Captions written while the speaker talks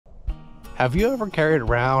Have you ever carried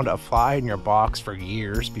around a fly in your box for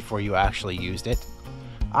years before you actually used it?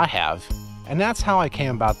 I have, and that's how I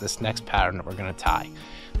came about this next pattern that we're going to tie.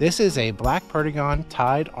 This is a black Perdigon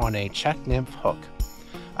tied on a Czech Nymph hook.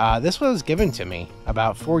 This was given to me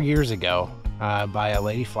about 4 years ago by a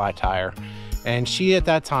lady fly tyer, and she at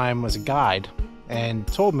that time was a guide and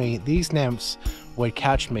told me these nymphs would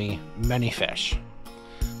catch me many fish.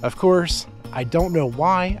 Of course, I don't know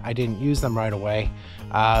why I didn't use them right away,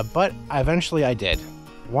 but eventually I did.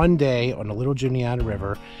 One day on the Little Juniata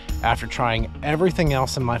River, after trying everything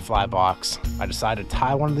else in my fly box, I decided to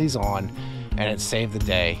tie one of these on, and it saved the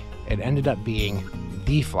day. It ended up being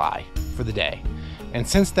the fly for the day. And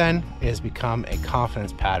since then, it has become a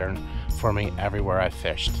confidence pattern for me everywhere I've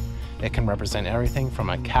fished. It can represent everything from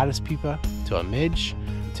a Caddis pupa to a Midge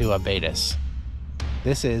to a Baetis.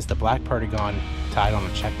 This is the black Perdigon tied on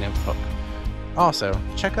a Czech Nymph hook. Also,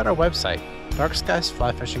 check out our website,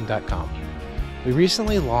 darkskiesflyfishing.com. We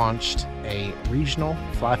recently launched a regional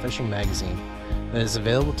fly fishing magazine that is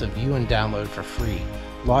available to view and download for free.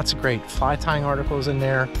 Lots of great fly tying articles in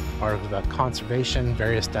there, articles about conservation,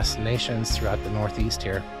 various destinations throughout the Northeast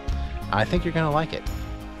here. I think you're going to like it.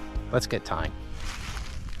 Let's get tying.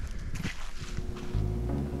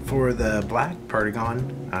 For the black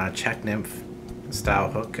Perdigon Czech Nymph style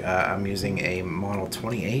hook, I'm using a model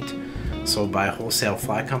 28 sold by a wholesale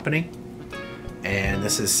fly company, and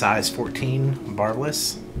this is size 14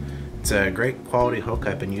 barbless. It's a great quality hook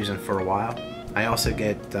I've been using for a while. I also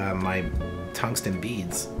get my tungsten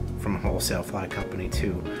beads from a wholesale fly company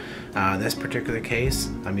too. This particular case,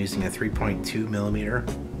 I'm using a 3.2 millimeter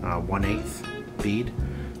 1/8 bead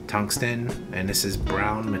tungsten, and this is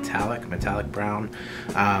brown metallic brown.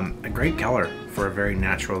 A great color for a very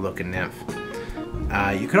natural looking nymph.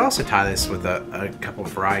 You could also tie this with a couple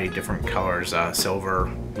of variety of different colors, silver,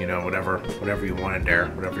 you know, whatever you wanted there,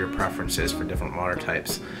 whatever your preference is for different water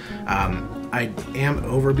types. I am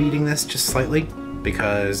overbeading this just slightly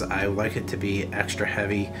because I like it to be extra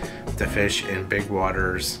heavy to fish in big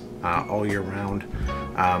waters all year round.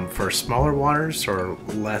 For smaller waters or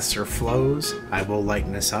lesser flows, I will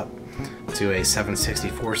lighten this up to a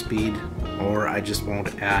 764 speed, or I just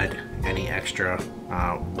won't add any extra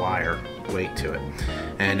wire weight to it.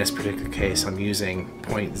 And in this particular case, I'm using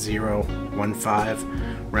 0.015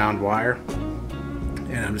 round wire,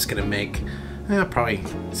 and I'm just going to make probably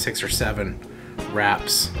 6 or 7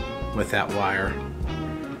 wraps with that wire.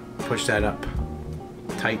 Push that up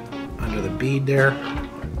tight under the bead there.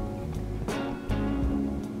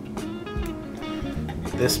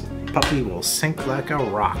 This puppy will sink like a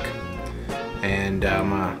rock. And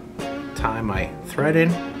I'm gonna tie my thread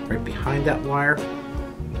in right behind that wire.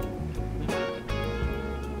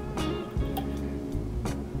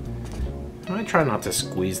 I try not to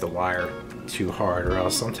squeeze the wire too hard, or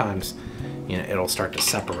else sometimes, you know, it'll start to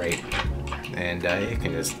separate, and it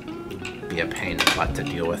can just be a pain in the butt to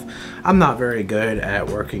deal with. I'm not very good at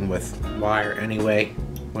working with wire anyway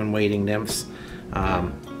when weighting nymphs,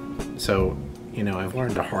 so you know, I've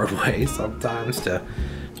learned the hard way sometimes to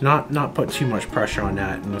not put too much pressure on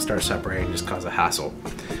that, and it'll start separating and just cause a hassle.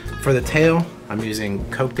 For the tail, I'm using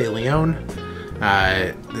Coq de Leon.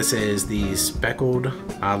 This is the speckled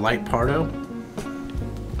light Pardo,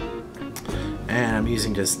 and I'm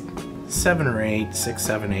using just 6,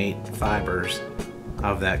 7, 8 fibers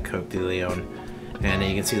of that Coq de Leon, and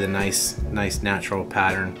you can see the nice natural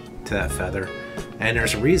pattern to that feather. And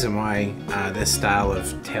there's a reason why this style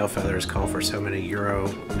of tail feathers call for so many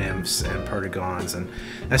Euro nymphs and Perdigons, and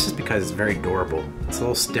that's just because it's very durable. It's a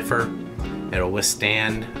little stiffer, it'll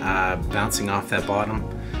withstand bouncing off that bottom,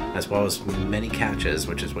 as well as many catches,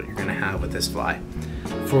 which is what you're going to have with this fly.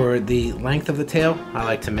 For the length of the tail, I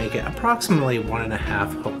like to make it approximately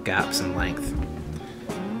 1.5 hook gaps in length.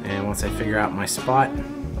 And once I figure out my spot,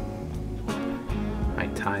 I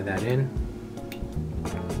tie that in.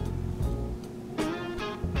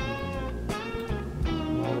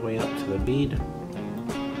 All the way up to the bead.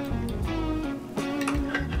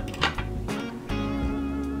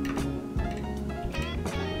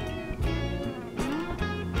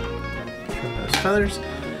 Trim those feathers,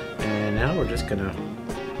 and now we're just gonna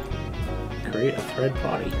create a thread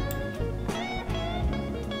body.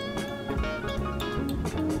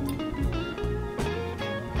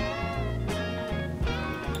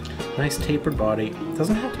 Nice tapered body. It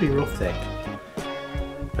doesn't have to be real thick,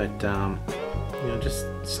 but you know, just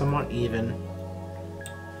somewhat even.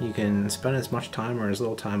 You can spend as much time or as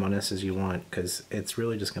little time on this as you want, because it's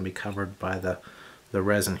really just going to be covered by the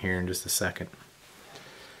resin here in just a second.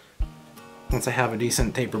 Once I have a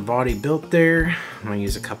decent tapered body built there, I'm going to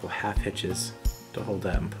use a couple half hitches to hold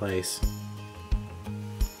that in place.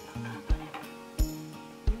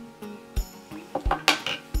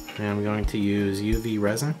 And I'm going to use UV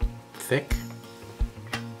resin, thick.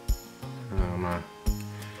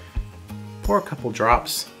 Pour a couple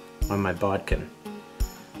drops on my bodkin.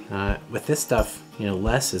 With this stuff, you know,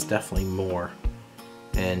 less is definitely more.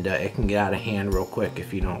 And it can get out of hand real quick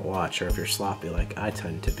if you don't watch or if you're sloppy like I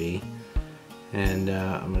tend to be. And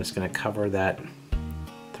I'm just going to cover that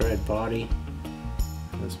thread body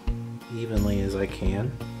as evenly as I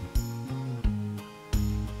can.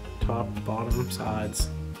 Top, bottom, sides.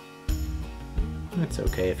 It's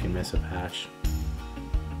okay if you miss a patch.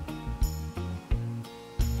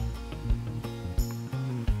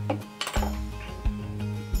 And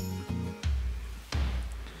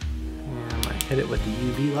I hit it with the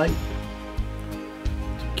UV light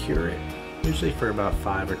to cure it, usually for about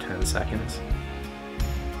 5 or 10 seconds.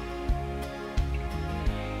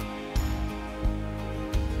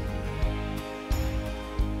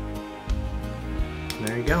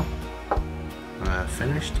 There you go.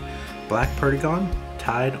 Finished black Perdigon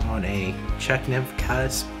tied on a Czech Nymph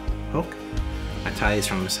Caddis hook. I tie these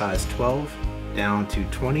from a size 12 down to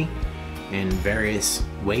 20 in various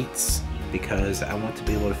weights because I want to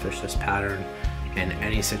be able to fish this pattern in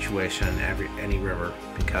any situation, any river,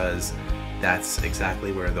 because that's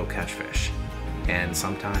exactly where they'll catch fish. And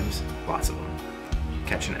sometimes lots of them.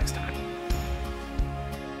 Catch you next time.